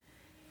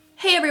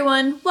Hey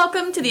everyone,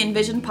 welcome to the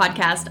Envision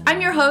podcast. I'm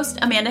your host,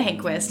 Amanda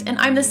Hanquist, and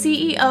I'm the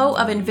CEO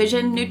of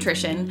Envision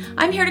Nutrition.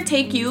 I'm here to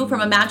take you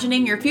from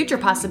imagining your future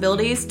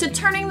possibilities to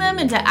turning them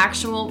into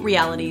actual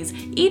realities.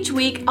 Each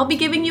week, I'll be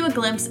giving you a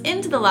glimpse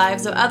into the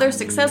lives of other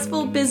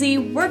successful, busy,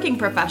 working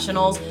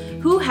professionals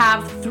who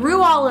have,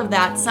 through all of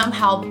that,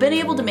 somehow been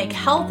able to make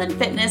health and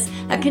fitness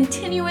a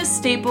continuous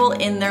staple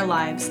in their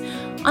lives.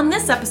 On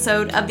this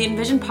episode of the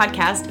Envision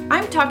podcast,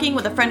 I'm talking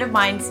with a friend of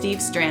mine, Steve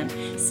Strand.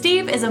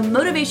 Steve is a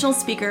motivational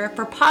speaker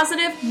for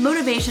Positive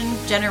Motivation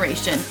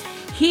Generation.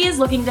 He is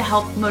looking to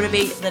help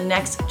motivate the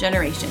next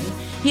generation.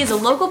 He is a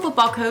local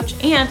football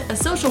coach and a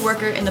social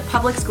worker in the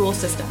public school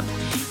system.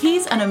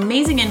 He's an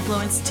amazing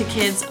influence to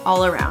kids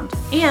all around,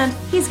 and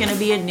he's going to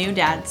be a new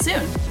dad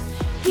soon.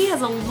 He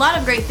has a lot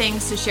of great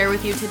things to share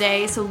with you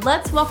today, so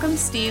let's welcome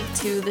Steve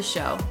to the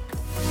show.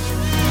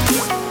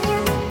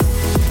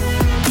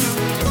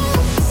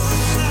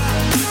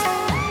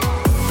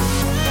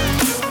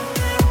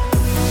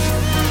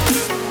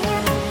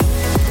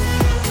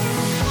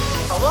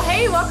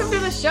 Hey, welcome to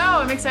the show.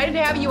 I'm excited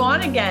to have you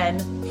on again.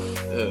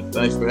 Yeah,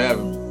 thanks for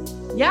having me.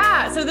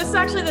 Yeah, so this is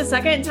actually the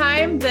second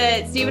time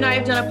that Steve and I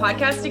have done a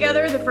podcast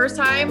together. The first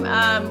time,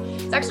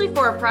 it's actually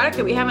for a product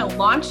that we haven't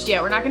launched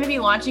yet. We're not going to be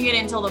launching it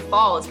until the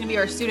fall. It's going to be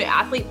our student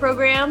athlete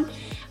program.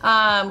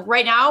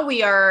 Right now,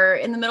 we are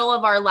in the middle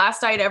of our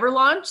last I'd ever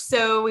launch,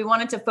 so we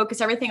wanted to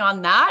focus everything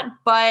on that,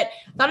 but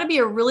thought it'd be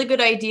a really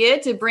good idea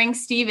to bring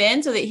Steve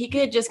in so that he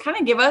could just kind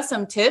of give us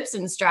some tips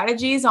and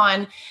strategies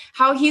on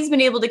how he's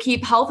been able to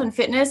keep health and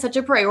fitness such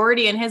a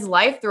priority in his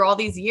life through all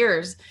these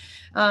years.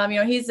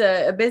 He's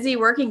a busy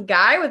working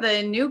guy with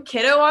a new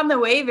kiddo on the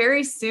way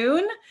very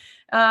soon.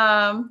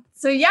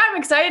 So yeah, I'm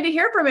excited to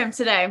hear from him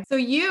today. So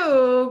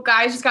you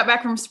guys just got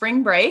back from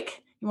spring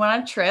break. You went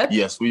on a trip?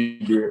 Yes, we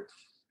did.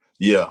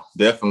 Yeah,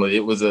 definitely.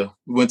 We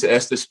went to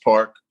Estes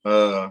Park.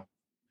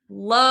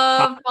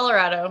 Love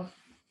Colorado.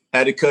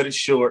 Had to cut it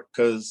short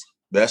because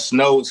that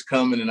snow was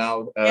coming and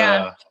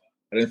I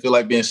didn't feel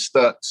like being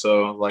stuck.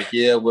 So I was like,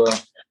 we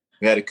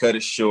had to cut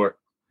it short.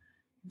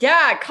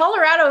 Yeah,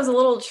 Colorado is a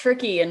little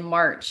tricky in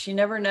March. You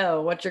never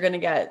know what you're going to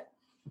get.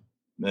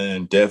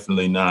 Man,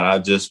 definitely not. I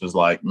just was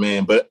like,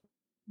 man, but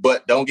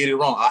don't get it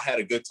wrong. I had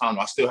a good time.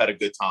 I still had a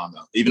good time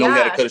though. Even though we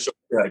had to cut it short,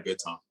 we had a good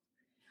time.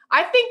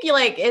 I think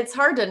it's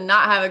hard to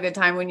not have a good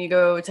time when you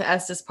go to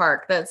Estes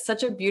Park. That's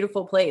such a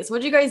beautiful place.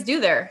 What did you guys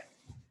do there?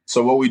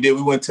 So what we did,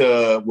 we went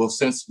to,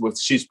 since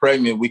she's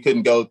pregnant, we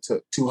couldn't go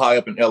too high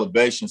up in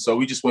elevation. So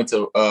we just went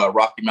to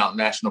Rocky Mountain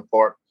National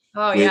Park.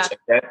 Oh, which at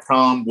that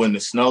time when the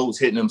snow was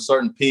hitting them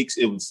certain peaks,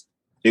 it was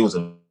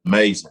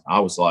amazing.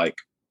 I was like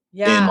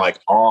in like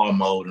awe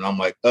mode. And I'm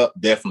like,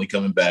 definitely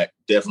coming back.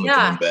 Coming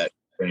back.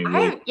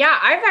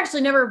 I've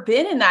actually never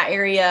been in that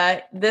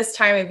area this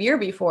time of year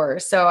before.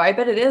 So I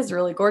bet it is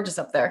really gorgeous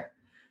up there.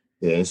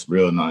 Yeah, it's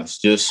real nice.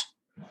 Just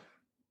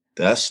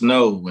that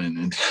snow,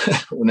 when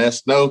that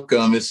snow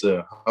comes, it's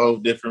a whole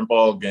different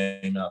ball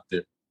game out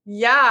there.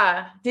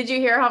 Yeah. Did you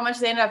hear how much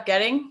they ended up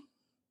getting?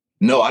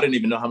 No, I didn't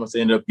even know how much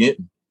they ended up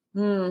getting.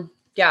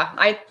 Yeah,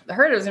 I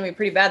heard it was going to be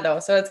pretty bad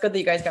though. So it's good that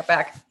you guys got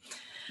back.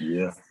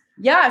 Yeah.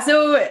 Yeah.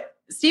 So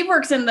Steve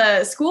works in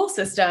the school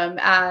system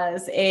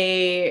as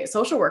a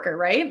social worker,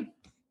 right?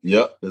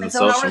 Yep.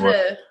 So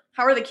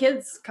how are the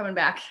kids coming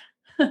back?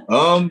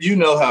 You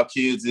know how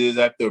kids is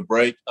after a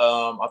break.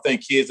 I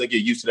think kids, they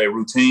get used to their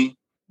routine.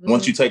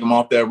 Once you take them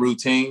off that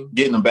routine,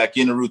 getting them back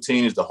in the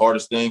routine is the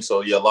hardest thing.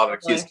 So yeah, a lot of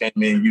the kids came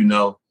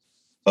in,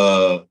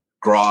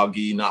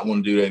 groggy, not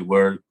want to do their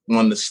work,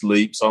 wanting to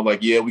sleep. So I'm like,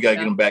 we got to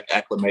get them back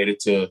acclimated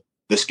to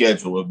the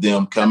schedule of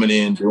them coming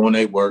in, doing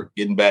their work,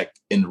 getting back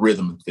in the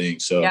rhythm and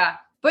things. So yeah.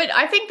 But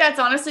I think that's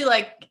honestly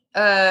like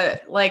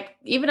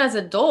even as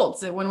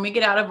adults, when we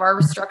get out of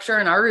our structure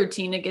and our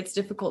routine, it gets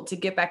difficult to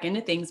get back into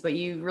things, but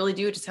you really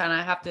do just kind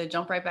of have to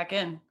jump right back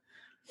in.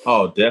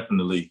 Oh,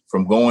 definitely.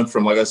 Coming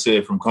from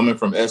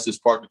Estes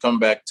Park to come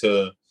back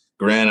to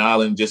Grand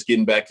Island, just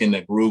getting back in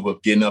the groove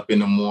of getting up in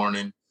the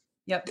morning,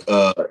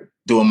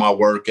 doing my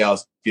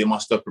workouts, getting my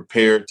stuff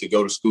prepared to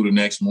go to school the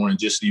next morning.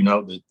 Just,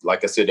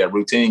 like I said, that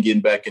routine,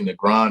 getting back in the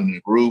grind and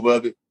the groove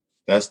of it.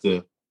 That's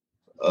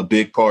a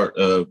big part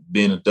of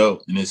being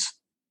adult. And it's,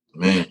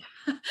 man.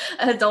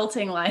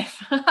 Adulting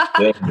life.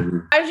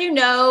 Definitely. As you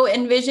know,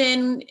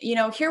 Envision,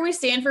 here we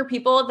stand for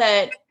people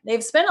that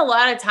they've spent a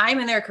lot of time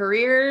in their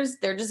careers.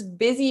 They're just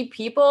busy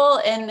people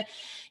and,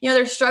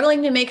 they're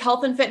struggling to make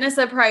health and fitness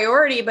a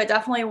priority, but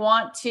definitely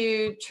want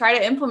to try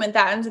to implement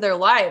that into their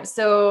lives.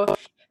 So,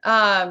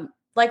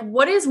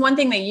 what is one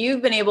thing that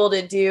you've been able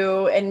to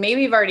do, and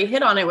maybe you've already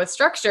hit on it with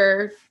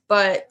structure,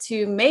 but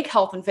to make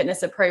health and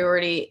fitness a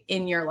priority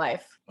in your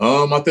life?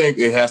 I think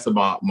it has to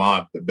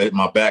my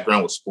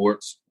background with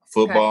sports,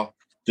 football,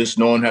 just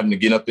knowing having to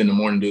get up in the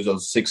morning, do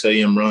those 6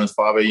 a.m. runs,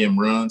 5 a.m.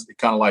 runs. It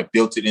kind of like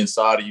built it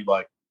inside of you,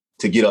 like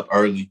to get up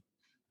early.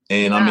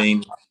 And I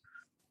mean,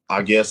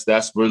 I guess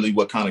that's really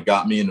what kind of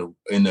got me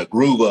in the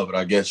groove of it,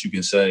 I guess you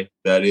can say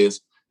that is.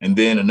 And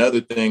then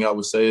another thing I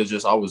would say is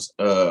just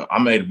I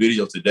made a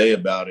video today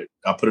about it.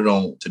 I put it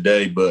on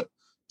today, but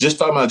just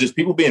talking about just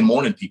people being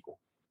morning people.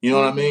 You know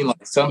what I mean?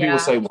 Like some people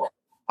say, well,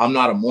 I'm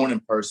not a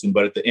morning person,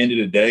 but at the end of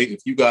the day,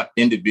 if you got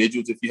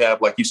individuals, if you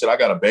have, like you said, I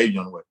got a baby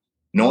on the way,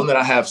 knowing that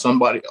I have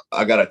somebody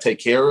I got to take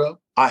care of,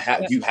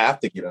 you have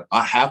to get up.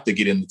 I have to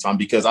get in the time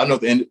because I know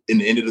in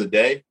the end of the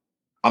day,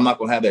 I'm not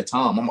going to have that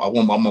time. I'm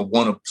going to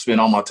want to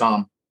spend all my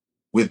time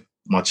with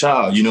my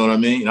child. You know what I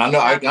mean? And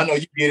I know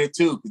you get it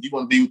too, because you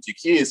want to be with your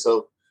kids.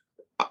 So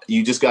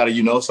you just got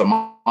to,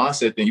 some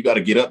mindset, then you got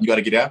to get up, you got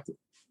to get after it.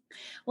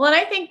 Well, and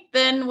I think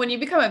then when you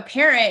become a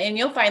parent, and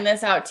you'll find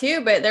this out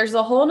too, but there's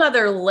a whole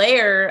nother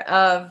layer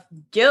of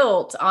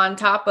guilt on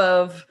top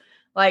of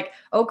like,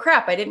 oh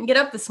crap, I didn't get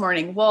up this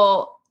morning.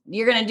 Well,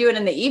 you're going to do it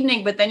in the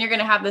evening, but then you're going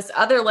to have this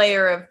other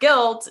layer of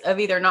guilt of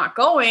either not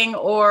going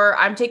or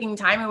I'm taking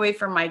time away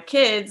from my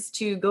kids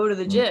to go to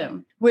the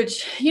gym,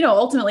 which,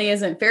 ultimately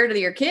isn't fair to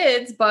your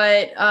kids.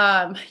 But,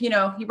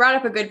 you brought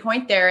up a good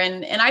point there.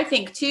 And I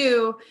think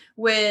too,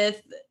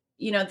 with,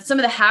 some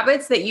of the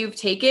habits that you've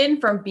taken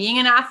from being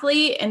an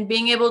athlete and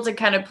being able to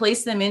kind of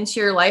place them into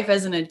your life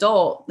as an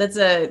adult, that's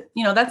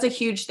a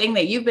huge thing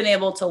that you've been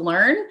able to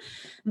learn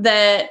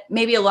that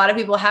maybe a lot of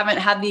people haven't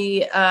had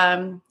the,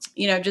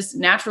 just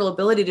natural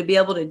ability to be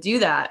able to do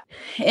that.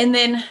 And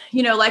then,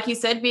 like you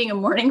said, being a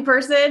morning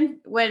person,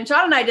 when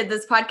Sean and I did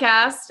this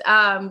podcast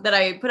that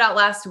I put out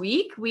last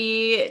week,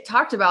 we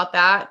talked about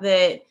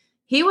that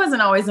he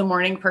wasn't always a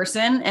morning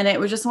person. And it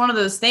was just one of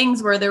those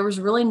things where there was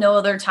really no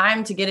other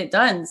time to get it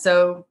done.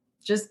 So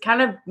just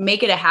kind of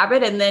make it a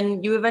habit. And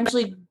then you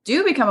eventually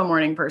do become a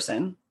morning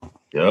person.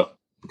 Yep.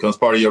 Becomes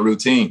part of your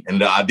routine.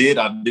 And I did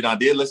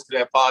listen to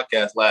that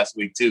podcast last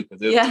week too.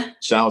 Because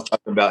Sean was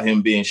talking about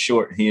him being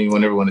short. He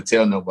didn't ever want to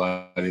tell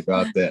nobody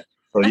about that.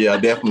 So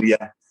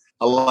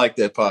I like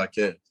that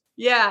podcast.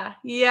 Yeah.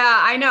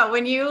 I know.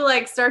 When you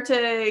start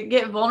to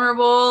get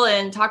vulnerable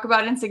and talk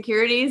about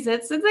insecurities,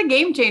 it's a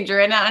game changer.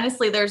 And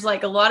honestly, there's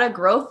a lot of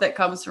growth that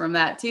comes from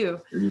that too.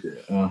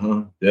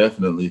 Yeah,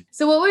 definitely.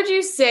 So what would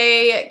you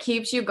say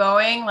keeps you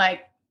going?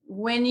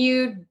 When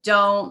you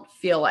don't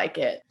feel like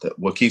it?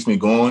 What keeps me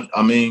going?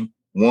 I mean,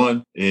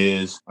 one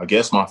is, I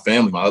guess, my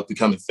family, my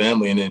up-and-coming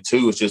family. And then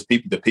two, it's just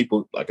the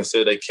people, like I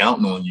said, they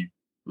counting on you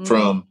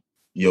from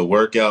your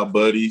workout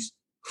buddies,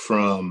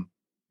 from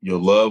your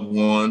loved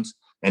ones.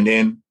 And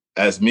then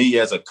as me,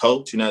 as a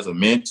coach and as a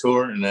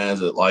mentor and as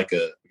how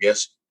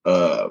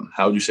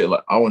would you say,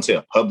 I wouldn't say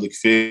a public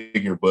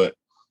figure, but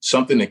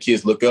something that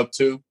kids look up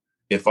to.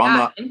 If I'm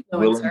not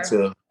willing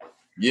to,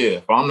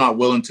 if I'm not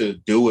willing to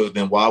do it,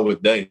 then why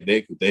would they?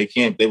 They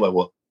can't. They're like,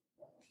 well,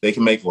 they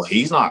can make. Well,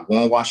 he's not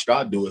going. Why should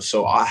I do it?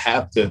 So I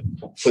have to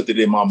put it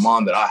in my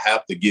mind that I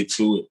have to get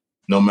to it,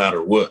 no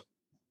matter what.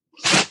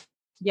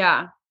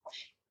 Yeah,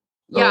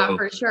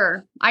 for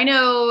sure. I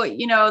know.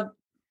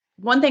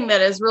 One thing that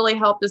has really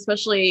helped,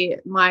 especially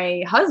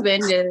my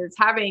husband, is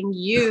having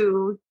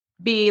you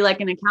be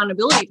an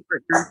accountability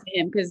partner to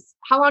him. Because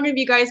how long have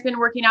you guys been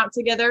working out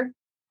together?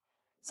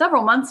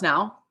 Several months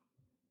now.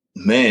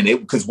 Man,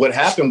 because what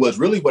happened was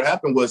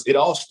it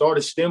all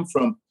stemmed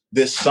from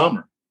this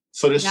summer.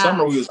 So this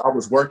summer I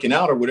was working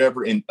out or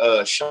whatever, and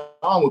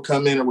Sean would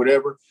come in or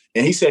whatever,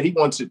 and he said he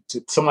wanted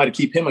somebody to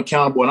keep him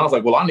accountable. And I was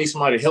like, well, I need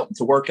somebody to help me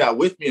to work out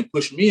with me and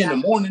push me in the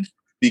morning,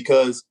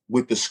 because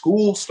with the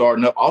school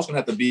starting up, I was gonna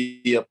have to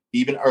be up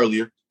even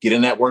earlier, get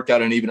in that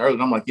workout and even earlier.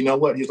 And I'm like, you know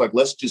what? He's like,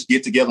 let's just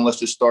get together and let's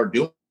just start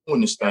doing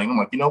this thing. I'm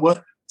like, you know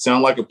what?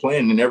 Sound like a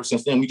plan. And ever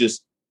since then, we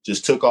just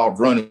took off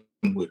running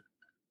with it.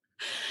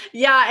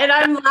 Yeah. And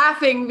I'm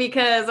laughing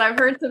because I've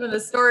heard some of the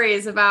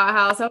stories about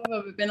how some of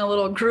them have been a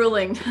little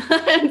grueling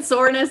and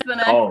soreness the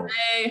next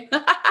day.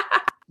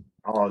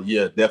 Oh,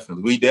 yeah,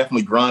 definitely. We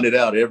definitely grind it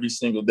out every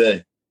single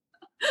day.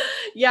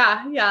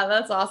 Yeah,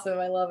 that's awesome.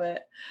 I love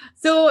it.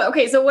 So,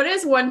 okay. So what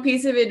is one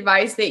piece of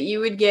advice that you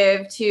would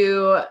give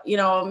to,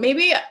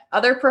 maybe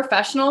other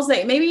professionals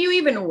that maybe you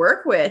even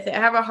work with that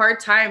have a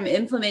hard time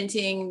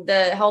implementing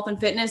the health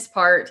and fitness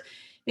part?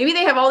 Maybe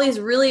they have all these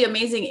really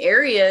amazing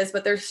areas,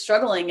 but they're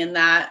struggling in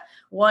that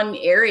one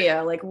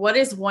area. What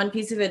is one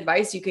piece of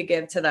advice you could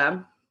give to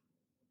them?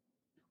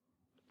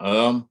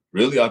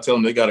 Really, I tell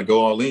them they got to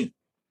go all in.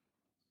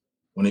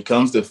 When it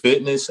comes to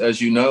fitness, as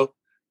you know,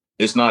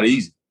 it's not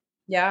easy.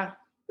 Yeah.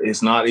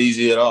 It's not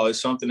easy at all. It's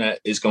something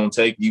that it's going to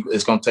take you.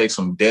 It's going to take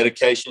some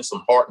dedication,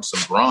 some heart, and some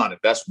grind.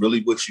 If that's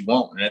really what you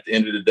want. And at the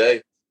end of the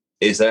day,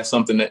 is that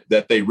something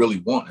that they really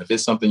want? If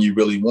it's something you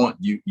really want,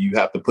 you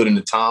have to put in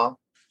the time.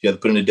 You have to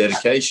put in the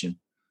dedication,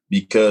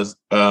 because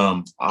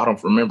I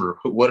don't remember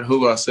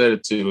who I said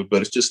it to,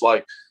 but it's just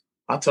like,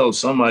 I told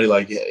somebody,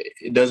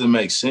 it doesn't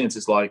make sense.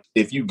 It's like,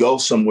 if you go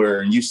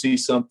somewhere and you see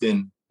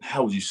something,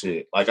 how would you say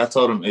it? I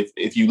told him,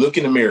 if you look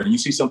in the mirror and you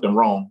see something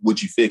wrong,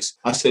 would you fix it?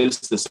 I said,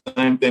 it's the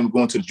same thing with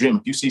going to the gym.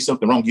 If you see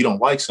something wrong, you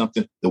don't like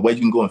something, the way you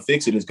can go and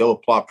fix it is go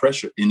apply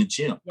pressure in the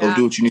gym. Yeah. Go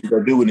do what you need to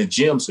go do in the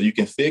gym so you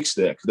can fix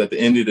that. Because at the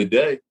end of the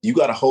day, you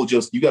got to hold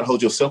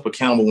yourself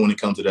accountable when it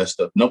comes to that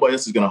stuff. Nobody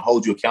else is going to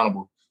hold you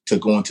accountable to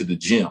going to the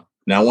gym.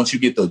 Now, once you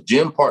get the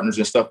gym partners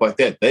and stuff like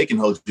that, they can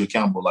hold you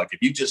accountable.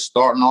 If you just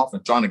starting off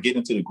and trying to get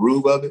into the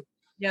groove of it,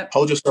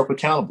 hold yourself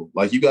accountable.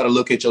 You got to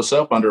look at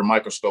yourself under a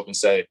microscope and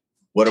say,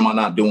 what am I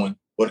not doing?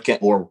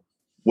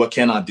 what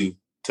can I do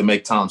to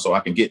make time so I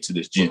can get to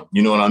this gym?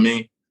 You know what I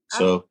mean?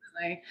 So,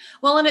 absolutely.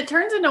 Well, and it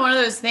turns into one of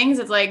those things.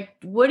 It's like,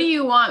 what do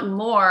you want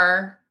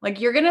more? Like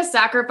you're going to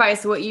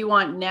sacrifice what you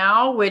want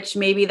now, which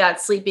maybe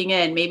that's sleeping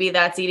in, maybe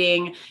that's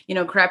eating,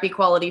 crappy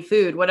quality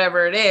food,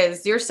 whatever it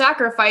is. You're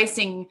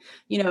sacrificing,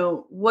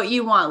 what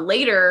you want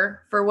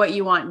later for what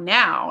you want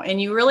now. And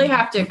you really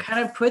have to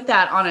kind of put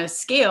that on a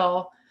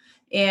scale.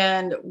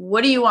 And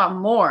what do you want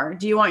more?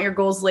 Do you want your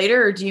goals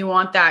later, or do you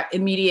want that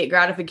immediate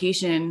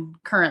gratification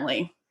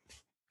currently?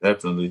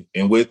 Definitely.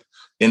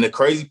 And the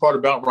crazy part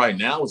about right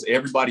now is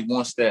everybody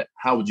wants that.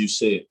 How would you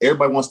say it?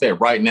 Everybody wants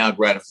that right now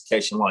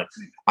gratification. Like,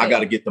 I got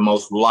to get the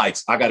most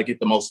likes. I got to get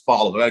the most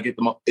followers. I got to get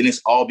the most. And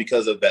it's all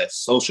because of that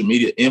social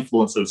media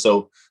influencer.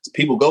 So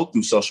people go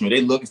through social media.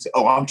 They look and say,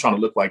 oh, I'm trying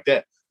to look like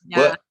that. Yeah.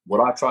 But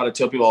what I try to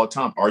tell people all the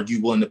time, are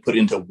you willing to put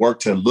into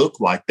work to look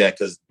like that?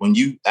 Because when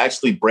you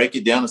actually break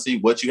it down and see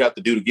what you have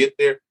to do to get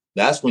there,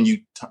 that's when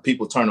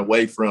people turn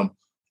away from,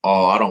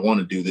 oh, I don't want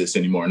to do this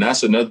anymore. And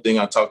that's another thing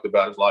I talked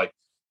about is like,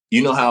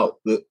 you know how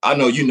I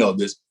know you know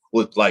this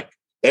with like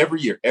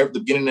every year, the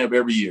beginning of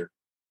every year,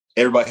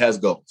 everybody has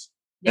goals.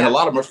 Yeah. And a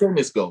lot of them are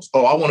fitness goals.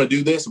 Oh, I want to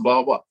do this, blah,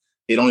 blah, blah.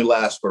 It only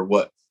lasts for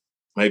what?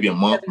 Maybe a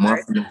month.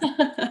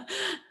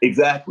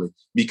 Exactly.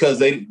 Because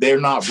they're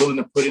not willing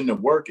to put in the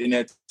work and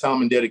that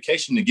time and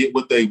dedication to get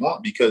what they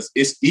want, because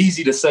it's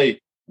easy to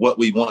say what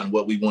we want and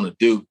what we want to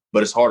do,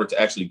 but it's harder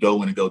to actually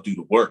go in and go do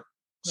the work.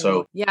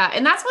 So yeah,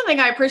 and that's one thing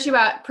I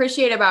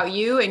appreciate about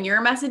you and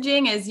your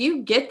messaging is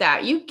you get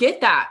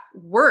that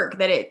work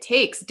that it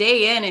takes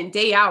day in and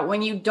day out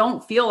when you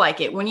don't feel like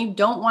it, when you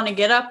don't want to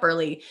get up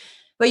early,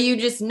 but you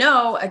just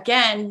know,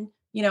 again,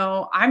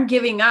 I'm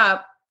giving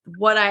up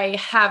what I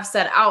have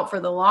set out for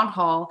the long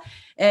haul.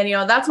 And,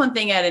 that's one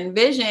thing at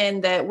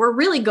Envision that we're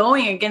really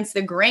going against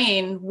the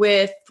grain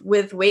with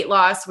weight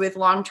loss, with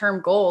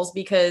long-term goals,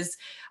 because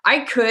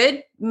I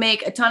could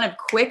make a ton of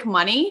quick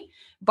money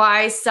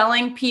by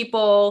selling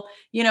people,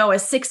 a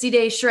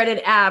 60-day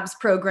shredded abs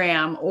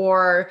program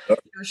or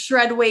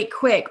shred weight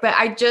quick. But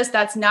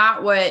that's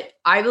not what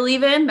I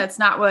believe in. That's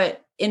not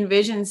what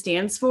Envision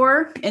stands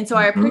for. And so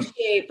I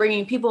appreciate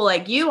bringing people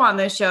like you on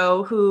the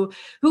show who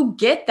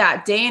get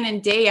that day in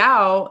and day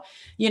out,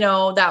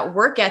 that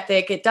work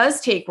ethic. It does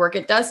take work.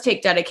 It does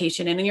take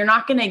dedication. And you're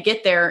not going to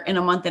get there in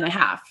a month and a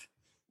half.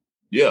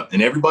 Yeah.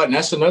 And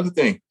that's another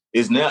thing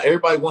is now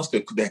everybody wants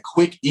that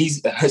quick,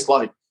 easy. It's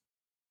like,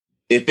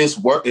 if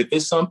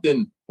it's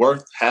something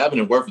worth having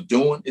and worth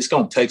doing, it's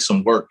going to take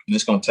some work and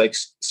it's going to take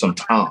some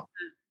time.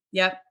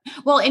 Yep.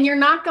 Well, and you're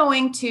not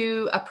going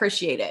to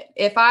appreciate it.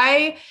 If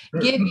I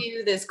give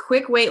you this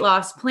quick weight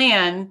loss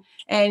plan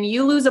and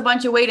you lose a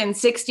bunch of weight in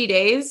 60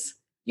 days,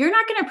 you're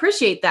not going to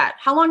appreciate that.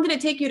 How long did it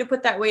take you to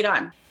put that weight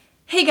on?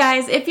 Hey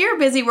guys, if you're a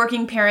busy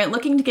working parent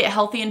looking to get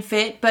healthy and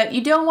fit, but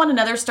you don't want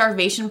another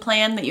starvation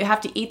plan that you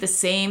have to eat the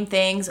same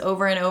things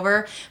over and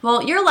over,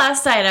 well, your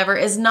last diet ever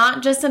is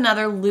not just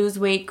another lose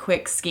weight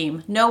quick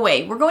scheme. No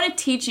way. We're going to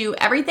teach you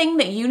everything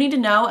that you need to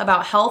know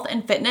about health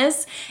and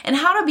fitness and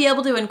how to be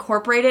able to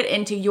incorporate it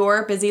into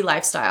your busy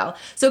lifestyle.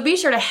 So be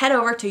sure to head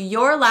over to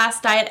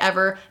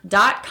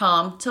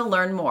yourlastdietever.com to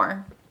learn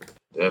more.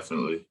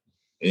 Definitely.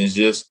 It's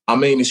just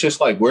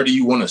like, where do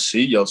you want to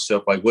see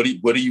yourself? Like, what do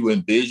you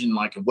envision?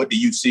 Like, and what do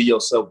you see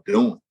yourself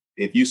doing?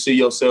 If you see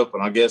yourself,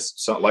 and I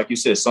guess, like you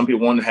said, some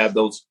people want to have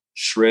those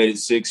shredded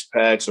six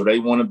packs, or they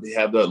want to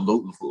have the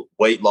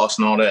weight loss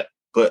and all that.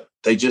 But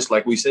they just,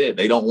 like we said,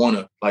 they don't want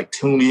to like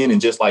tune in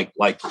and just like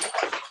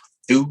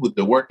do with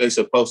the work they're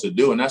supposed to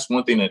do. And that's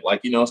one thing that,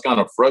 like, it's kind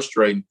of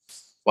frustrating.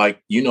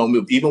 Like, even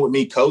with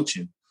me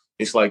coaching,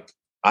 it's like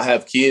I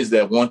have kids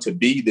that want to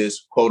be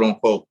this quote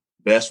unquote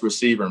best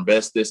receiver and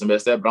best this and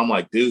best that. But I'm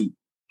like, dude,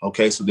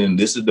 okay, so then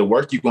this is the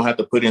work you're going to have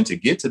to put in to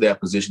get to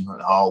that position.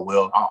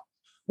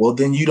 Well,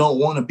 then you don't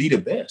want to be the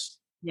best.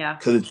 Yeah.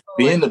 Because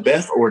being the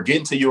best or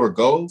getting to your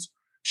goals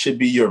should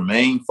be your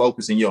main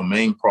focus and your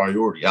main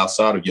priority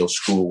outside of your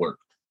schoolwork.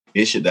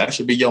 That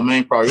should be your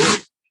main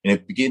priority. And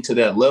if you get to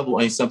that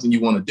level ain't something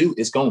you want to do,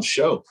 it's going to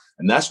show.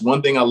 And that's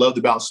one thing I loved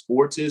about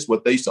sports is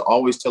what they used to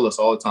always tell us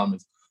all the time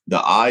is the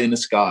eye in the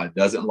sky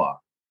doesn't lie.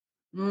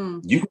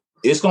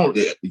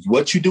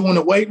 What you do in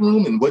the weight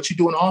room and what you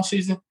do in off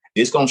season,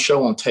 it's going to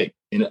show on tape,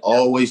 and it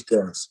always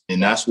does.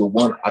 And that's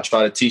what I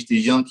try to teach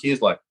these young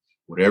kids, like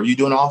whatever you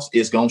do in off,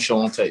 it's going to show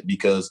on tape,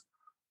 because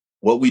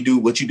what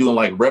you do in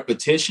like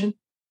repetition,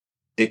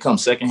 it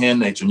comes secondhand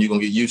nature and you're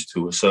going to get used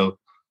to it. So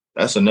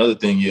that's another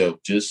thing.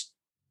 Just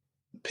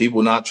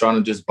people not trying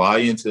to just buy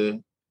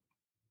into,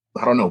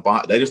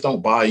 they just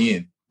don't buy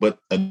in. But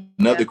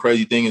another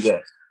crazy thing is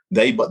that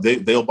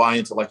they'll buy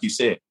into, like you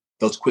said,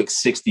 those quick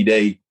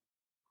 60-day,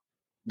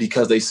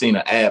 because they seen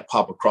an ad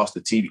pop across the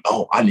TV.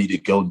 Oh, I need to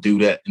go do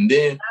that. And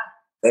then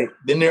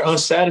they're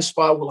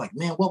unsatisfied. We're like,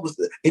 man, what was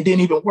that? It didn't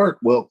even work.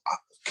 Well,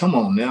 come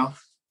on now.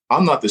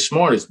 I'm not the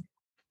smartest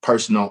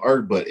person on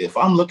earth, but if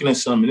I'm looking at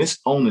something and it's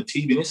on the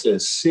TV and it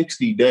says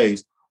 60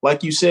 days,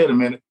 like you said,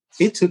 Amanda,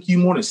 it took you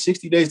more than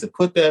 60 days to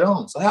put that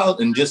on. So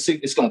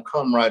it's going to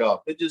come right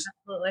off. It just,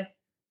 Absolutely.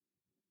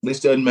 This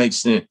doesn't make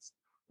sense.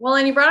 Well,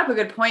 and you brought up a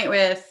good point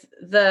with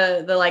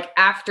the like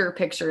after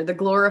picture, the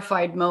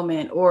glorified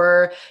moment,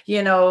 or,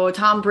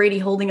 Tom Brady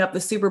holding up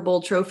the Super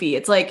Bowl trophy.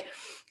 It's like,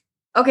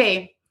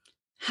 okay,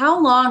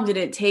 how long did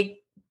it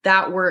take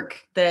that work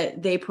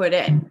that they put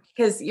in?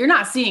 Because you're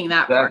not seeing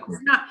that part.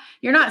 Exactly.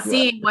 You're not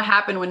seeing what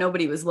happened when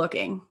nobody was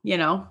looking,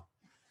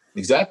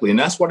 Exactly. And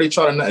that's why they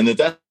try to, and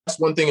that's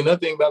one thing. Another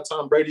thing about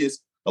Tom Brady is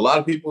a lot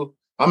of people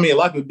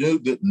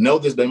do know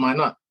this, they might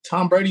not.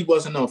 Tom Brady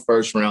wasn't no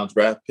first round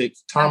draft pick.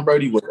 Tom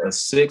Brady was a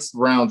 6th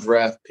round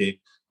draft pick,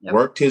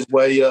 worked his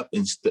way up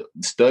and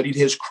studied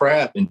his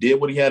craft and did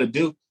what he had to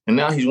do. And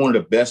now he's one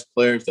of the best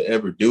players to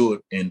ever do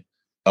it. And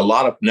a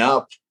lot of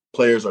now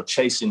players are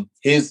chasing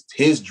his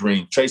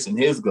dream, chasing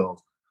his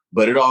goals.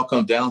 But it all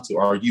comes down to,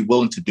 are you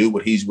willing to do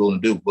what he's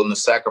willing to do, willing to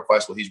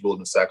sacrifice what he's willing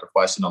to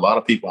sacrifice? And a lot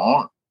of people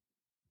aren't.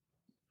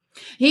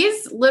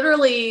 He's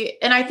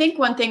literally, and I think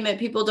one thing that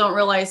people don't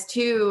realize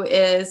too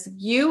is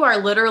you are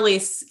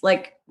literally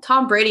like,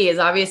 Tom Brady is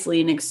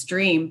obviously an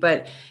extreme,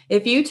 but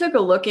if you took a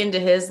look into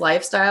his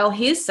lifestyle,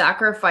 he's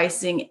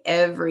sacrificing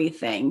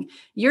everything.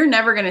 You're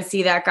never going to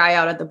see that guy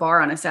out at the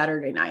bar on a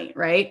Saturday night,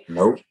 right?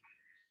 Nope.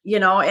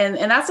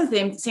 And that's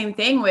the same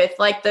thing with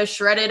like the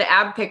shredded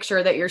ab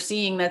picture that you're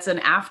seeing. That's an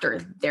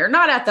after. They're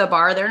not at the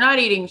bar. They're not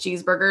eating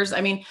cheeseburgers. I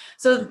mean,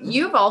 so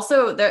you've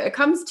also, it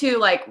comes to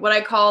like what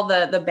I call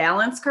the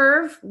balance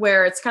curve,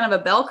 where it's kind of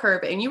a bell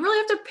curve, and you really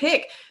have to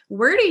pick,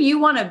 where do you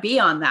want to be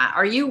on that?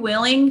 Are you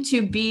willing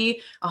to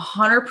be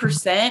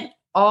 100%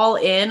 all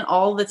in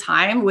all the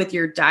time with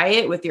your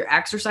diet, with your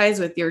exercise,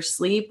 with your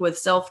sleep, with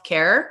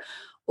self-care?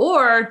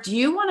 Or do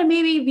you want to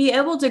maybe be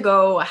able to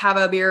go have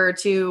a beer or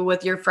two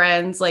with your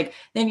friends? Like,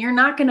 then you're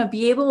not going to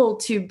be able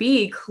to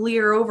be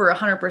clear over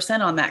 100%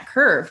 on that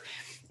curve.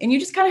 And you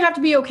just kind of have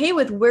to be okay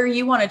with where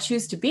you want to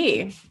choose to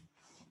be.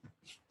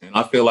 And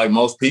I feel like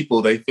most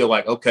people, they feel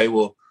like, okay,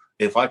 well,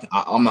 if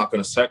I'm not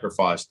going to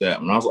sacrifice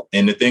that.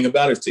 And the thing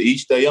about it is, to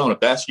each day on, if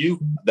that's you,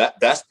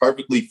 that's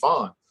perfectly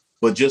fine.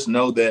 But just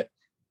know that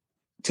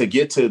to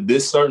get to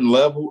this certain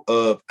level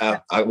of,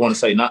 I want to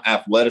say not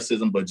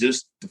athleticism, but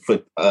just for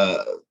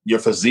your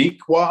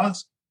physique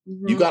wise,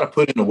 you got to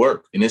put in the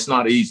work, and it's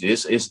not easy.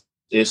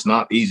 It's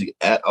not easy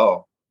at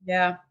all.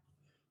 Yeah.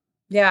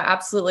 Yeah,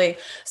 absolutely.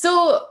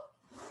 So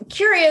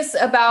curious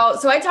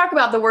about, so I talk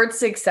about the word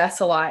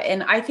success a lot.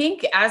 And I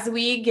think as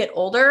we get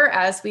older,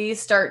 as we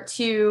start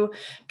to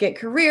get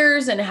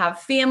careers and have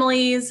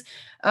families,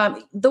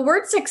 the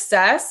word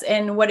success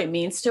and what it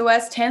means to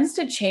us tends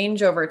to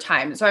change over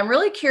time. So I'm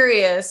really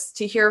curious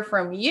to hear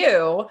from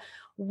you.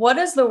 What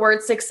does the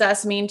word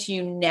success mean to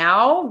you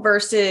now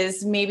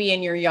versus maybe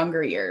in your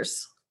younger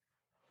years?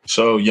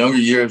 So younger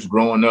years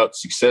growing up,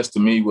 success to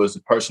me was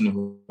the person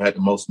who had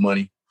the most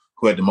money,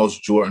 who had the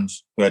most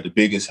Jordans, who had the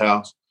biggest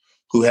house,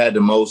 who had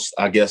the most,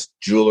 I guess,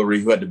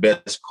 jewelry, who had the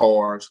best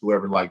cars,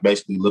 whoever like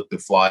basically looked the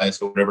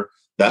flyest or whatever.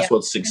 That's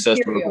what success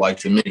looked like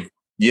to me.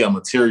 Yeah,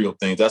 material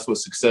things. That's what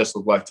success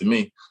looked like to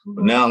me. Mm-hmm.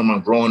 But now that I'm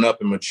growing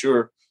up and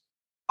mature,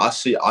 I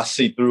see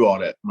through all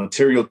that.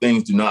 Material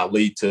things do not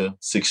lead to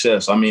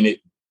success. I mean,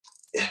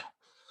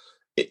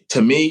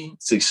 to me,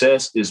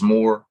 success is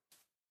more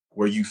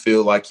where you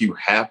feel like you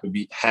have to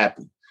be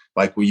happy,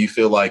 like where you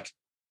feel like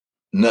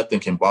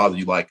nothing can bother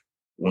you. Like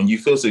when you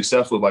feel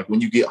successful, like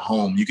when you get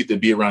home, you get to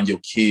be around your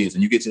kids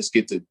and you get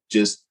to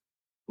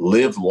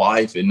live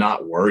life and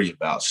not worry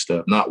about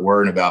stuff, not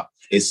worrying about,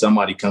 is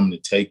somebody coming to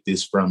take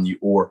this from you,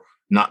 or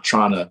not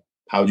trying to,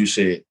 how would you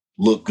say it,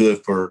 look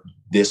good for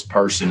this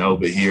person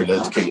over here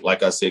that,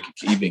 like I said,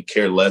 could even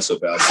care less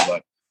about you.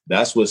 Like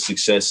that's what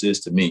success is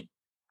to me.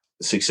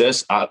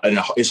 Success, and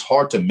it's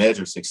hard to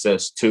measure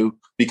success too,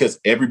 because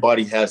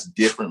everybody has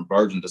different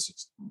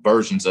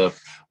versions of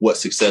what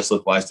success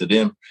looks like to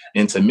them.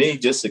 And to me,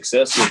 just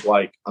success is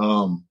like, I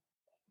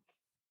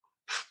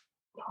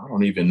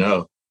don't even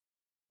know.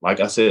 Like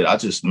I said,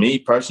 me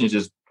personally,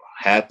 just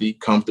happy,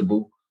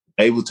 comfortable,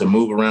 able to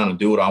move around and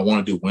do what I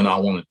want to do when I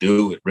want to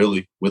do it,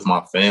 really, with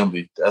my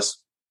family.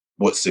 That's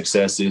what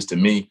success is to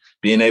me.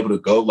 Being able to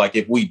go, like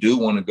if we do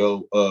want to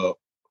go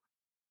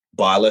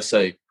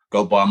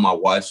go buy my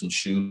wife some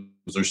shoes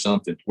or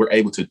something, we're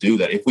able to do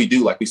that. If we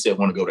do, like we said,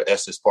 want to go to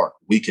Estes Park,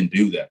 we can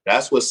do that.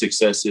 That's what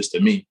success is to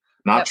me.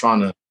 Not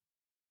trying to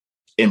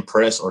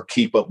impress or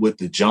keep up with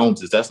the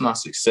Joneses. That's not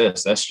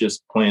success. That's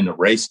just playing the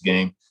race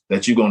game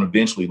that you're going to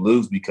eventually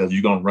lose, because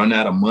you're going to run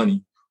out of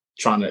money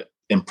trying to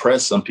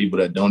impress some people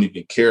that don't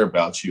even care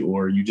about you,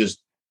 or you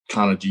just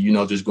kind of,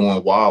 just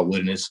going wild with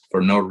it, and it's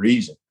for no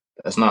reason.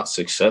 That's not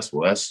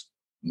successful. That's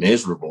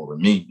miserable to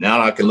me.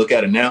 Now I can look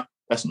at it now,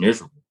 that's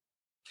miserable.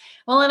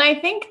 Well, and I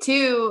think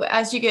too,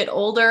 as you get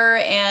older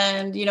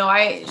and,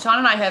 Sean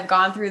and I have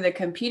gone through the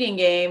competing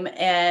game.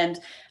 And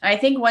I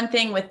think one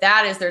thing with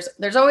that is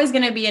there's always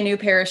going to be a new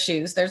pair of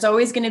shoes. There's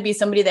always going to be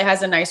somebody that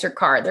has a nicer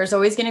car. There's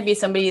always going to be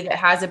somebody that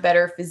has a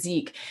better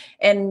physique.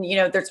 And,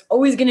 there's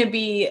always going to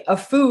be a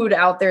food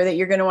out there that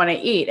you're going to want to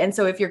eat. And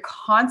so if you're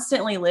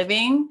constantly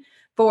living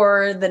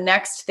for the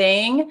next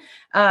thing,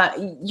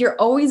 you're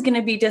always going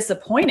to be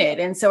disappointed.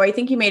 And so I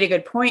think you made a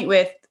good point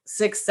with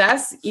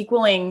success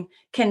equaling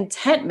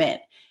contentment.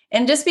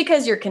 And just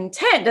because you're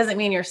content doesn't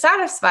mean you're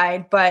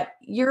satisfied, but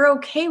you're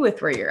okay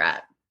with where you're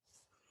at.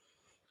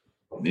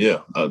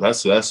 Yeah,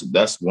 that's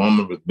one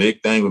of the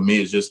big thing with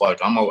me is just like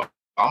I'm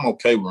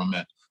okay where I'm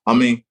at. I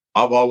mean,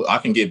 I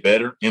can get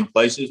better in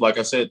places, like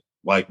I said,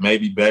 like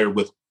maybe better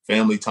with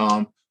family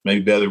time,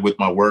 maybe better with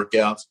my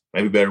workouts,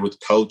 maybe better with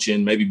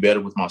coaching, maybe better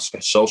with my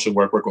social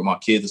work with my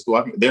kids at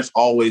school. There's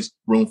always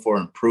room for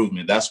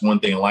improvement. That's one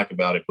thing I like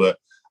about it. But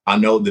I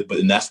know that,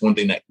 and that's one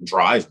thing that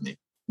drives me.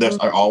 There's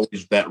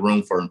always that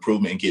room for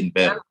improvement and getting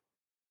better.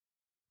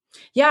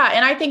 Yeah.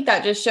 And I think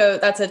that just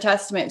that's a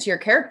testament to your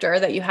character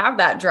that you have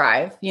that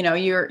drive. You know,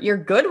 you're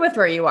good with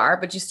where you are,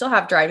 but you still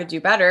have drive to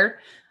do better.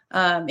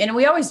 And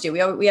we always do.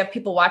 We have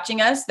people watching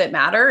us that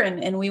matter,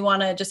 and we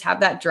want to just have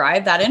that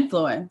drive, that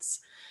influence.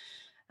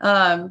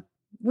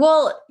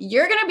 Well,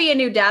 you're going to be a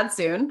new dad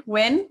soon.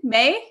 When?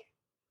 May?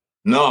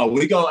 No,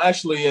 we're going to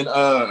actually in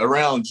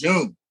around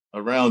June.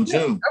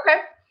 Okay.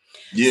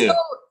 Yeah.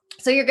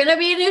 So you're going to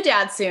be a new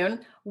dad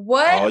soon.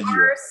 What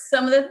are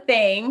some of the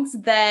things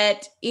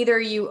that either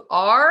you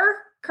are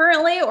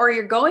currently or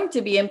you're going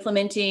to be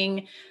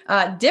implementing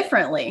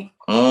differently?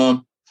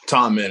 Time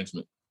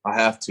management. I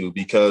have to,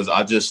 because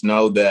I just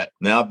know that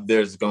now that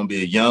there's going to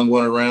be a young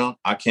one around,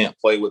 I can't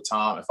play with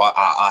time. If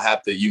I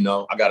have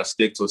to, I got to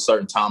stick to a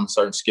certain time, a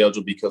certain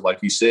schedule, because like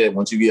you said,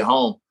 once you get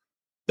home,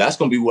 that's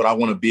going to be what I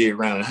want to be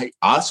around. And hey,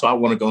 also I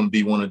want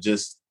to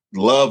just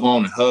love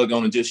on and hug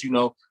on and just,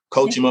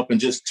 coach him up and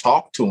just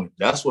talk to him.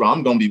 That's what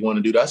I'm going to be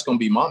wanting to do. That's going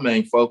to be my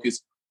main focus.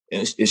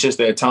 And it's just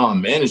that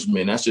time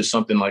management. That's just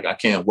something like I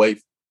can't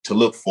wait to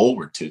look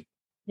forward to.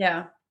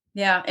 Yeah.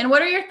 Yeah. And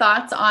what are your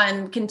thoughts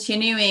on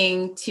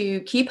continuing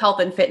to keep health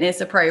and fitness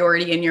a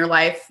priority in your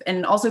life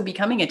and also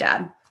becoming a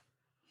dad?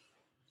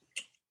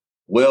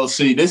 Well,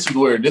 see, this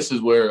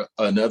is where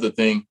another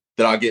thing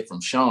that I get from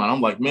Sean.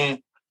 I'm like,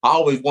 man, I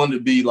always wanted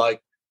to be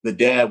like the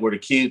dad where the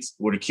kids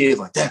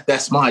like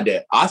that's my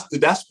dad.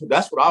 That's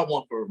what I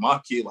want for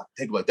my kid.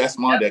 Like that's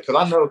my dad. Cause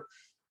I know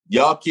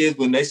y'all kids,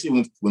 when they see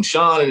when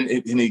Sean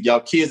and y'all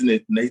kids and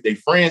they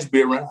friends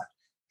be around,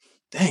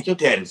 dang, your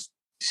dad is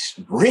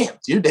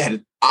ripped. Your dad is,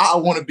 I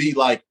want to be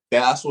like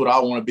that. That's what I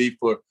want to be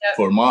for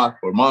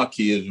my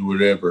kids or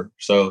whatever.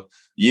 So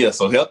yeah,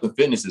 so health and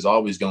fitness is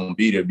always going to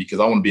be there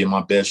because I want to be in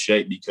my best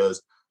shape, because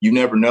you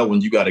never know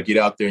when you got to get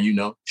out there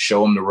and,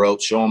 show them the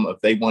ropes, show them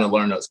if they want to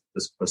learn a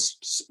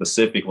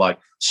specific like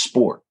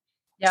sport.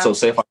 Yeah. So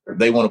say if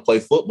they want to play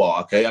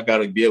football, okay, I got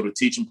to be able to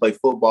teach them, play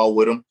football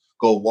with them,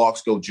 go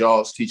walks, go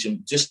jogs, teach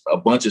them just a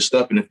bunch of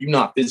stuff. And if you're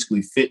not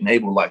physically fit and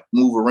able to like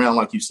move around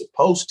like you're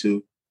supposed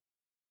to,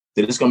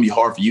 then it's going to be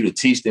hard for you to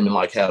teach them and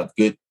like have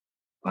good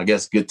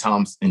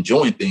times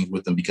enjoying things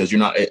with them because you're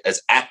not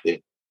as active.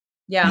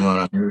 Yeah. You know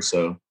what I mean?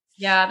 So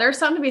yeah, there's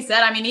something to be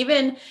said. I mean,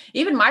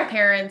 even my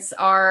parents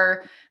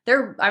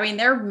they're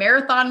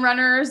marathon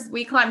runners.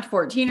 We climbed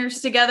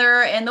 14ers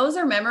together. And those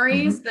are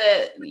memories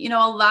that,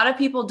 a lot of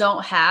people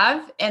don't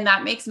have. And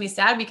that makes me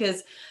sad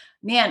because,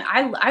 man,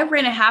 I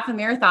ran a half a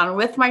marathon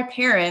with my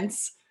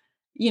parents,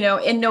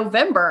 in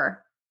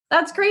November.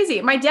 That's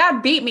crazy. My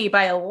dad beat me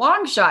by a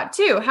long shot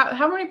too.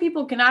 How many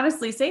people can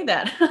honestly say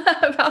that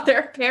about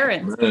their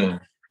parents?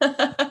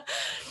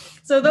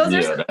 So those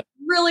are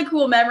really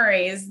cool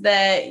memories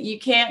that you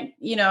can't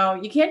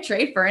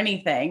trade for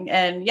anything.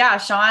 And yeah,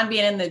 Sean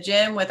being in the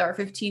gym with our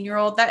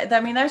 15-year-old,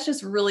 that's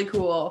just really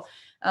cool.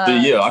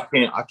 I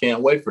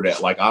can't wait for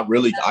that. Like I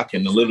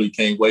literally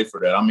can't wait for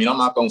that. I mean, I'm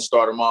not going to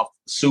start them off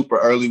super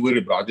early with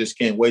it, but I just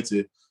can't wait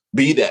to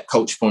be that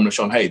coach for them to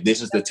show them, hey,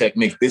 this is the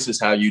technique. This is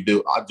how you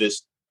do.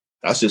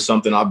 That's just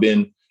something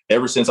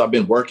ever since I've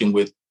been working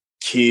with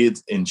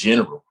kids in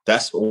general.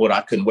 That's what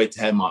I couldn't wait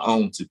to have my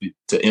own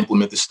to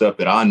implement the stuff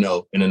that I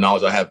know and the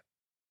knowledge I have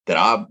that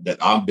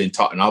I've been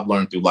taught and I've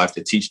learned through life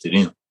to teach to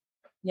them.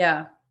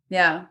 Yeah.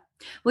 Yeah.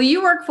 Well,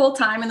 you work full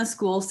time in the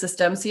school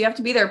system, so you have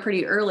to be there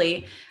pretty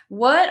early.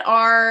 What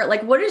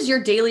does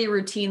your daily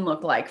routine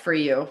look like for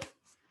you?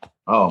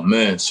 Oh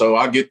man. So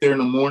I get there in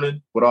the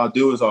morning. What I'll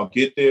do is I'll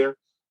get there,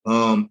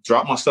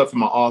 drop my stuff in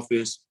my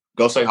office,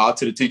 go say hi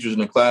to the teachers in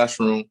the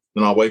classroom.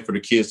 Then I'll wait for the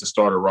kids to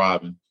start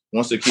arriving.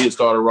 Once the kids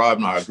start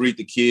arriving, I greet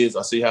the kids.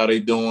 I see how they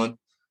doing.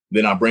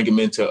 Then I bring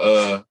them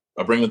to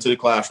the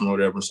classroom or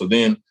whatever. So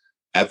then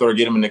after I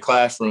get them in the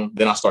classroom,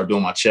 then I start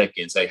doing my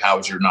check-in. Say, how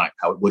was your night?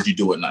 What'd you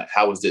do at night?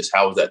 How was this?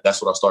 How was that?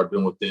 That's what I start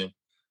doing with them.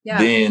 Yeah.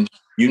 Then,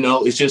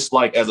 it's just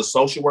like as a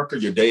social worker,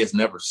 your day is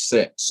never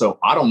set. So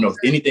I don't know if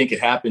anything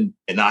could happen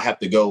and I have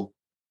to go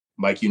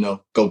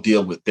go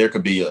deal with. There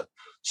could be a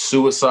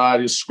suicide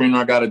screener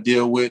I got to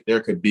deal with. There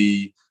could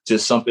be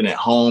just something at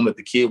home that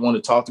the kid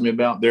wanted to talk to me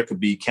about. There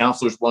could be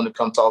counselors wanting to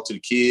come talk to the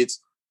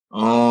kids.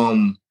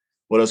 What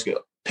else?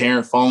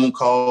 Parent phone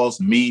calls,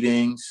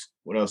 meetings.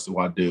 What else do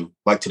I do?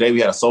 Like today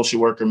we had a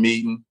social worker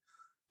meeting.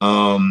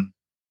 You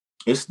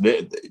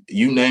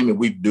name it,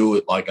 we do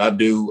it. Like I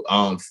do,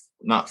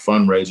 not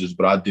fundraisers,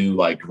 but I do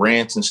like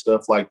grants and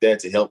stuff like that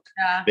to help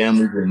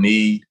families in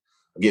need,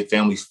 get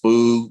families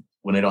food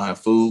when they don't have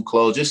food,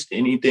 clothes, just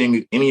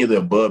anything, any of the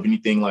above,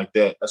 anything like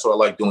that. That's what I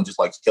like doing, just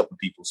like helping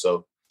people.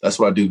 So that's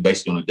what I do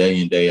basically on a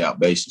day in, day out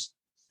basis.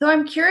 So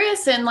I'm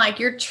curious in like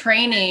your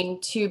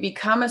training to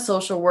become a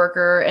social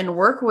worker and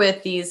work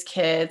with these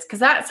kids, because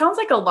that sounds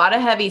like a lot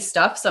of heavy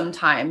stuff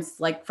sometimes,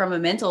 like from a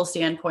mental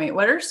standpoint.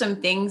 What are some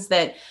things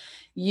that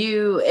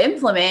you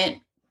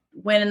implement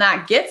when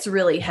that gets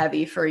really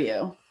heavy for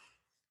you?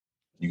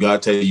 You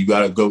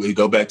gotta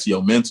go back to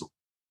your mental.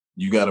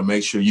 You got to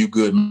make sure you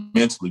good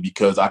mentally,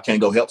 because I can't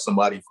go help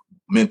somebody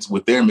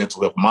with their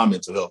mental health. My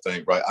mental health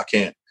ain't right. I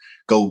can't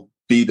go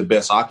be the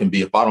best I can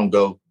be if I don't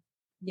go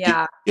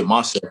get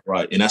myself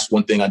right. And that's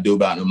one thing I do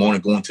about in the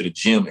morning, going to the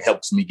gym. It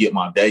helps me get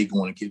my day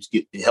going.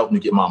 It helps me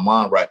get my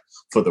mind right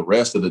for the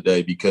rest of the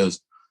day,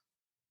 because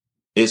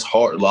it's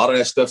hard. A lot of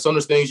that stuff, some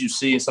of the things you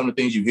see and some of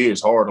the things you hear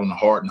is hard on the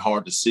heart and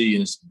hard to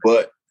see.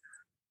 But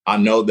I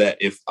know that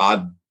if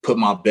I put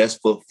my best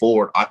foot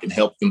forward, I can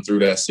help them through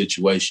that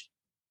situation.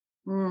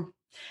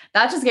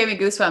 That just gave me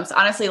goosebumps.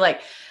 Honestly,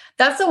 like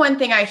that's the one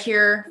thing I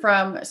hear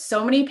from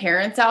so many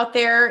parents out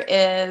there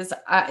is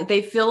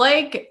they feel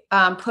like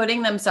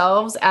putting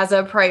themselves as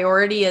a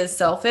priority is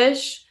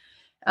selfish.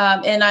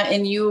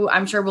 And you,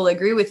 I'm sure will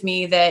agree with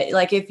me that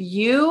like, if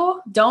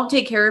you don't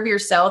take care of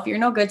yourself, you're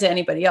no good to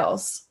anybody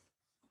else.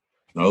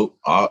 No,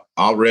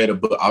 I read a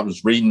book. I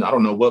was reading, I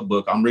don't know what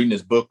book. I'm reading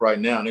this book right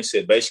now. And they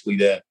said basically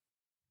that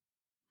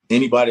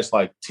anybody that's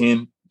like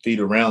 10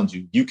 feet around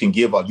you, you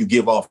give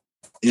off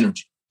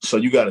energy. So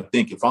you got to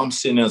think, if I'm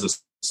sitting as a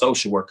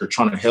social worker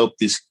trying to help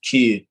this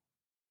kid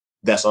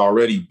that's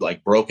already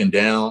like broken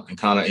down and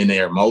kind of in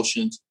their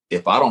emotions,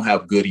 if I don't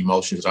have good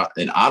emotions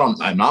and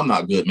I'm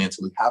not good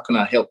mentally, how can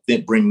I help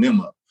them, bring them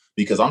up?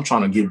 Because I'm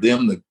trying to give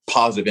them the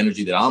positive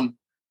energy that I'm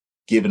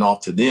giving off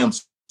to them.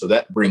 So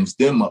that brings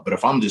them up. But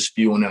if I'm just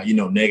spewing out,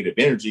 negative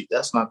energy,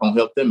 that's not going to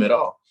help them at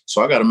all.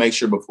 So I got to make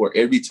sure before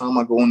every time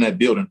I go in that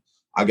building,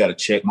 I got to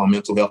check my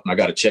mental health and I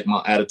got to check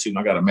my attitude. And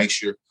I got to make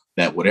sure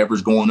that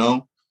whatever's going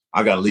on,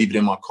 I got to leave it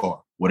in my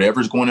car.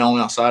 Whatever's going on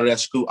outside of that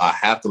school, I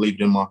have to leave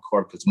it in my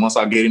car, because once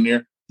I get in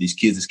there, these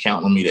kids is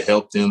counting on me to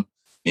help them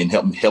and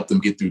help them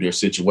get through their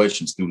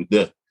situations through the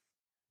day.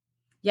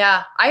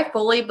 Yeah, I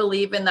fully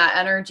believe in that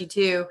energy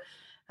too.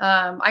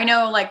 I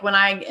know like when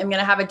I am going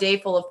to have a day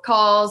full of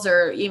calls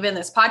or even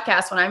this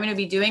podcast, when I'm going to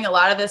be doing a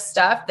lot of this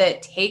stuff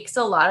that takes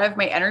a lot of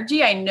my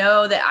energy, I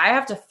know that I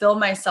have to fill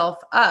myself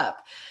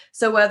up.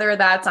 So whether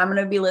that's I'm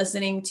going to be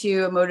listening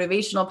to a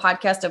motivational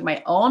podcast of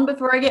my own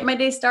before I get my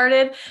day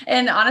started.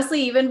 And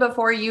honestly, even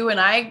before you and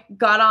I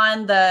got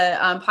on the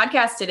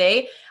podcast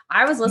today,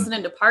 I was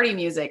listening to party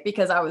music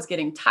because I was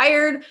getting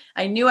tired.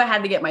 I knew I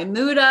had to get my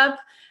mood up.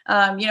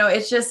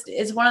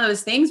 It's one of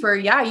those things where,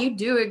 you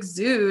do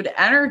exude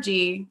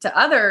energy to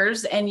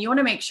others and you want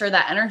to make sure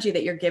that energy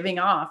that you're giving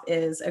off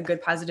is a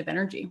good positive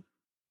energy.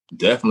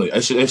 Definitely.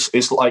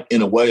 It's like,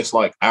 in a way, it's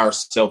like our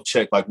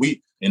self-check. Like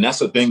and that's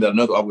the thing that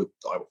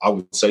I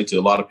would say to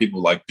a lot of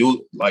people, like,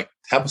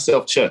 have a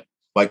self-check.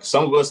 Like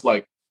some of us,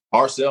 like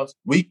ourselves,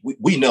 we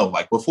know,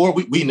 like before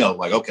we know,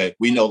 like, okay,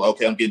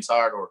 I'm getting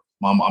tired, or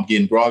I'm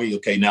getting groggy.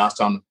 Okay, now it's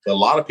time. A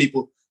lot of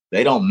people,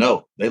 they don't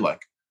know. They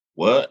like,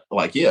 what?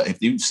 Like, yeah,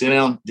 if you sit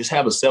down, just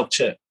have a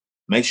self-check.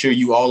 Make sure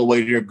you all the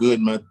way there good,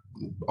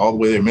 all the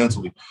way there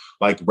mentally.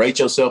 Like, rate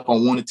yourself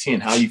on 1 to 10.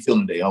 How are you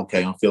feeling today?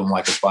 Okay, I'm feeling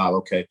like a 5.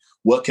 Okay,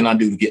 what can I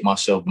do to get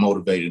myself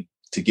motivated,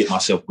 to get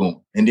myself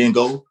going? And then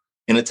go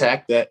and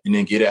attack that and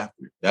then get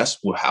after it. That's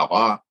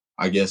how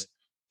I guess,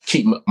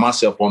 keep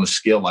myself on the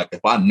scale. Like,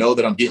 if I know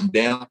that I'm getting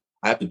down,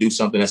 I have to do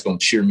something that's going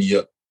to cheer me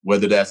up.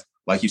 Whether that's,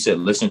 like you said,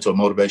 listening to a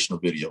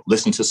motivational video,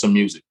 listening to some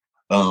music,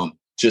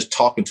 just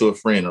talking to a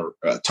friend or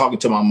talking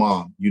to my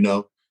mom,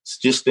 it's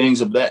just things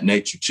of that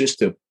nature, just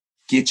to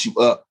get you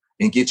up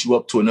and get you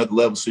up to another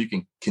level so you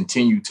can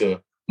continue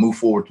to move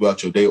forward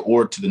throughout your day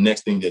or to the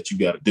next thing that you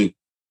got to do.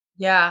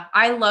 Yeah,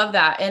 I love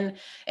that.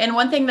 And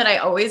one thing that I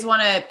always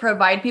want to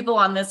provide people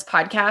on this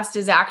podcast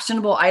is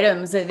actionable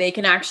items that they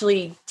can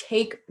actually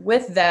take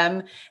with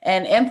them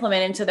and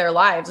implement into their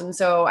lives. And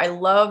so I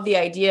love the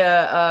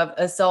idea of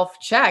a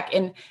self-check.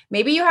 And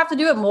maybe you have to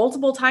do it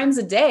multiple times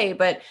a day,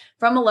 but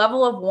from a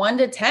level of 1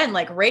 to 10,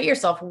 like rate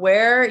yourself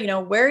where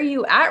are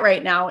you at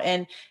right now?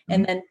 And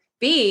then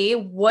B,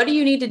 what do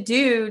you need to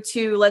do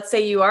to, let's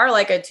say you are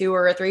like a 2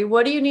 or a 3,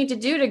 what do you need to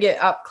do to get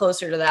up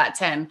closer to that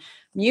 10?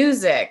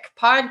 Music,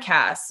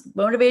 podcasts,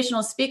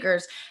 motivational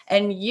speakers,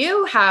 and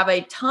you have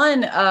a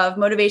ton of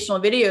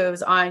motivational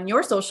videos on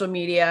your social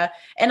media.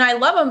 And I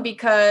love them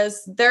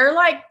because they're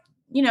like,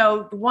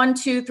 1,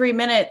 2, 3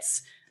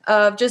 minutes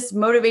of just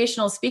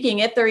motivational speaking,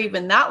 if they're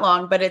even that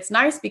long. But it's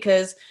nice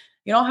because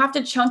you don't have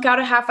to chunk out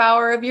a half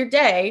hour of your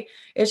day.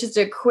 It's just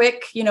a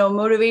quick,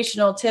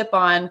 motivational tip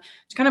on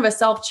kind of a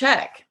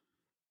self-check.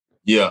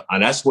 Yeah,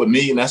 and that's what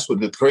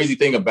the crazy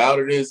thing about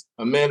it is,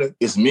 Amanda,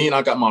 it's me and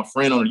I got my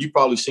friend on it. You've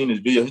probably seen his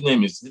video. His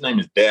name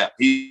is Dap.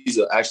 He's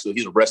a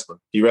wrestler.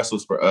 He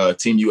wrestles for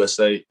Team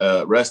USA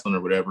wrestling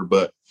or whatever,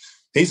 but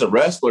he's a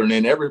wrestler. And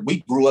then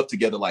we grew up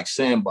together like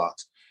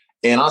sandbox.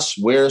 And I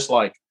swear it's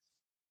like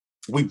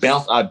we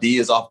bounce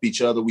ideas off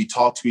each other. We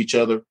talk to each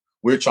other.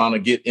 We're trying to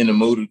get in the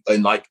mood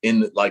and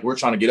we're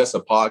trying to get us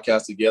a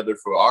podcast together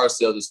for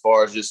ourselves, as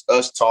far as just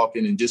us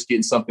talking and just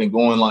getting something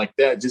going like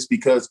that, just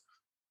because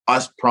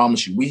I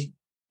promise you, we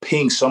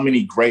ping so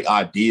many great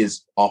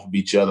ideas off of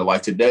each other.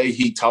 Like yesterday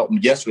he taught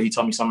me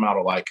something out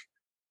of like,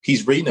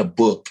 he's reading a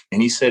book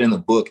and he said in the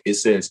book, it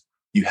says,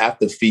 you have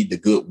to feed the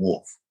good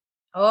wolf.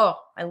 Oh,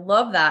 I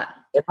love that.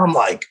 And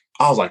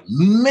I was like,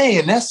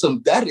 man, I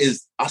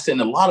said,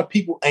 a lot of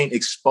people ain't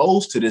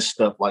exposed to this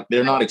stuff. Like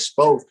they're not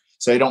exposed.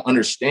 So they don't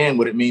understand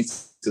what it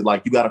means to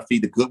like, you got to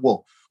feed the good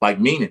wolf. Like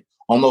meaning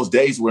on those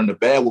days where in the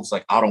bad wolf's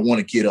like, I don't want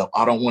to get up.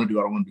 I don't want to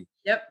do.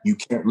 Yep. You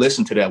can't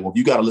listen to that wolf.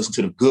 You got to listen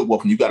to the good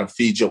wolf, and you got to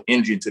feed your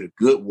energy into the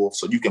good wolf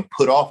so you can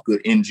put off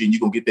good energy and you're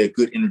going to get that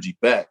good energy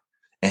back.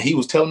 And he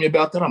was telling me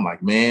about that. I'm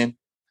like, man,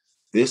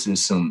 this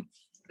is some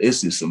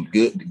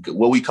good,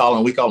 what we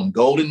call them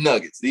golden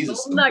nuggets. These are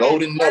some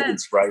golden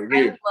nuggets right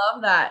here. I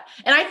love that.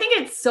 And I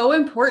think it's so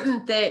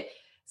important that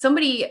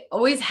somebody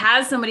always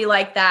has somebody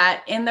like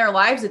that in their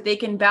lives that they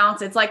can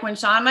bounce. It's like when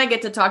Sean and I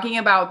get to talking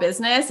about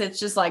business, it's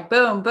just like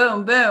boom,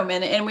 boom, boom.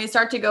 And we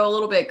start to go a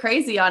little bit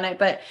crazy on it.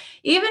 But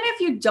even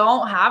if you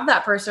don't have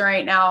that person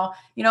right now,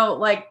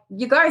 like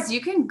you guys,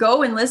 you can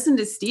go and listen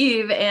to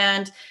Steve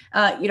and,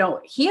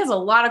 he has a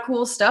lot of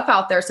cool stuff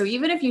out there. So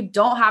even if you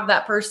don't have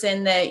that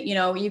person that,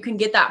 you can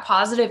get that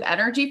positive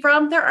energy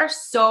from, there are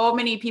so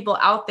many people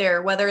out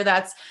there, whether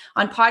that's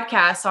on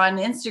podcasts, on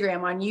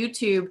Instagram, on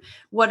YouTube,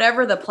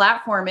 whatever the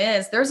platform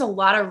is, there's a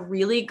lot of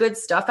really good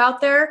stuff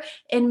out there,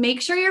 and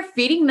make sure you're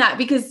feeding that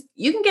because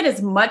you can get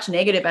as much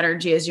negative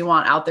energy as you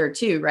want out there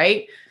too.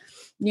 Right.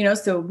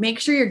 So make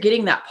sure you're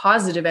getting that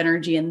positive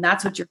energy, and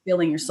that's what you're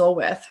filling your soul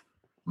with.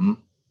 Mm-hmm.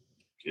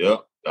 Yeah,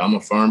 I'm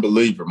a firm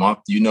believer.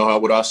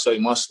 What I say,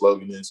 my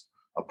slogan is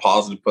a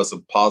positive plus a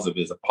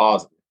positive is a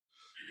positive,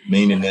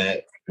 meaning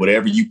that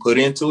whatever you put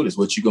into it is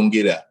what you're going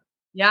to get out.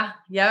 Yeah.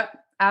 Yep.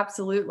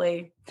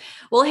 Absolutely.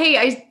 Well, hey,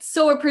 I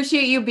so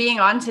appreciate you being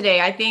on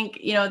today. I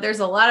think, there's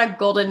a lot of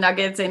golden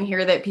nuggets in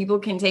here that people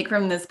can take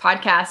from this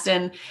podcast.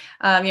 And,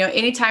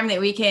 anytime that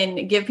we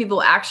can give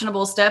people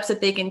actionable steps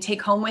that they can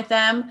take home with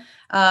them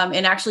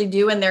and actually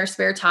do in their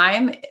spare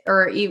time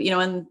or,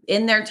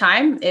 in their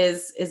time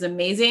is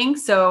amazing.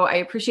 So I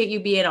appreciate you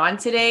being on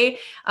today.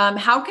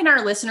 How can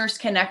our listeners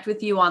connect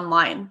with you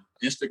online?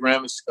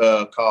 Instagram is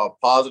called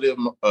positive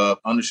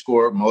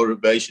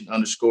 _motivation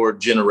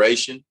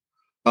 _generation.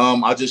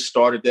 I just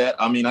started that.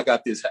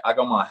 I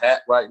got my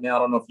hat right now. I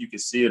don't know if you can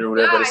see it or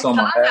whatever, but it's on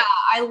my hat.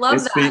 I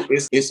love that.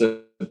 It's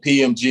a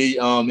PMG.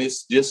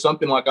 It's just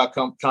something like I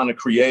kind of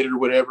created or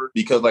whatever,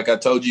 because like I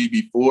told you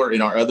before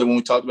in our other one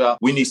we talked about,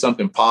 we need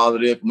something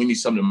positive. We need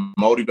something to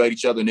motivate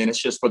each other. And then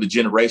it's just for the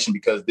generation,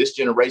 because this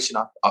generation,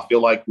 I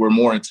feel like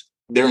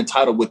they're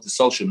entitled with the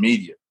social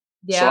media.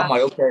 Yeah. So I'm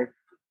like, okay,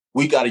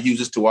 we got to use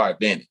this to our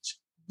advantage.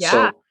 Yeah.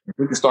 So if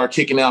we can start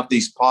kicking out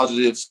these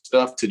positive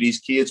stuff to these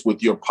kids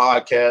with your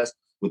podcast,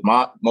 with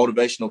my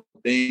motivational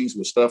things,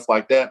 with stuff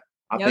like that,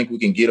 I think we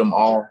can get them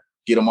all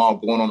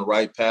going on the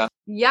right path.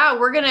 Yeah,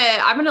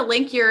 I'm going to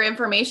link your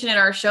information in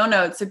our show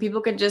notes so people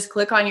can just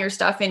click on your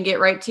stuff and get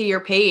right to your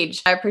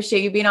page. I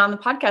appreciate you being on the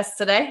podcast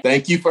today.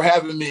 Thank you for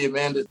having me,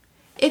 Amanda.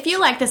 If you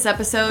like this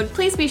episode,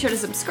 please be sure to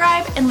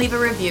subscribe and leave a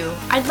review.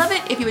 I'd love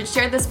it if you would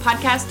share this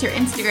podcast to your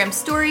Instagram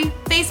story,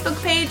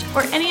 Facebook page,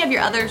 or any of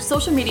your other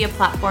social media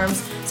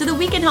platforms so that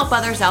we can help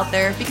others out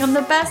there become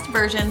the best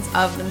versions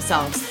of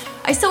themselves.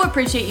 I so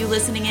appreciate you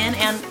listening in,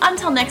 and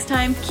until next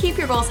time, keep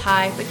your goals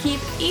high, but keep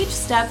each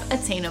step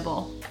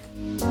attainable.